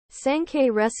SANKE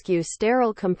Rescue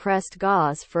Sterile Compressed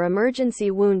Gauze for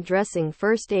Emergency Wound Dressing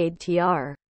First Aid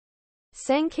TR.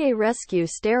 SANKE Rescue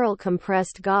Sterile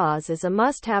Compressed Gauze is a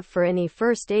must-have for any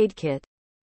first aid kit.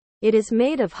 It is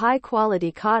made of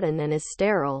high-quality cotton and is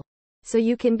sterile, so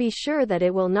you can be sure that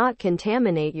it will not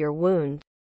contaminate your wound.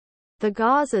 The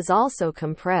gauze is also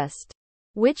compressed,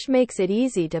 which makes it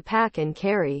easy to pack and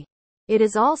carry. It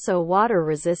is also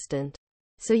water-resistant,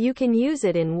 so you can use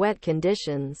it in wet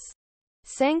conditions.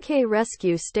 SANKE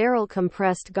Rescue Sterile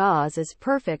Compressed Gauze is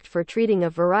perfect for treating a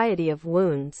variety of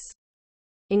wounds,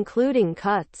 including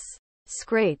cuts,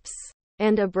 scrapes,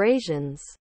 and abrasions.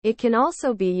 It can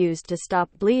also be used to stop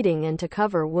bleeding and to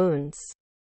cover wounds.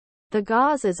 The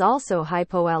gauze is also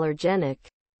hypoallergenic,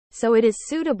 so it is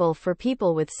suitable for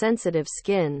people with sensitive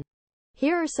skin.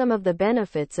 Here are some of the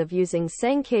benefits of using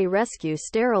SANKE Rescue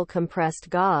Sterile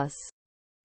Compressed Gauze.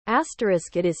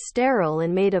 It is sterile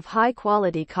and made of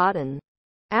high-quality cotton.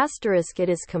 It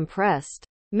is compressed,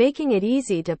 making it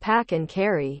easy to pack and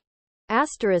carry.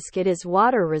 It is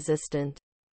water-resistant.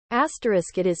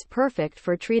 It is perfect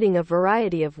for treating a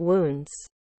variety of wounds.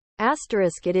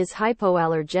 It is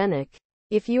hypoallergenic.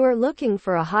 If you are looking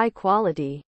for a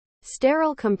high-quality,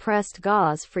 sterile compressed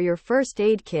gauze for your first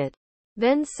aid kit,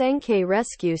 then SANKE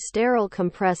Rescue Sterile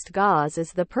Compressed Gauze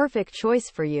is the perfect choice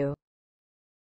for you.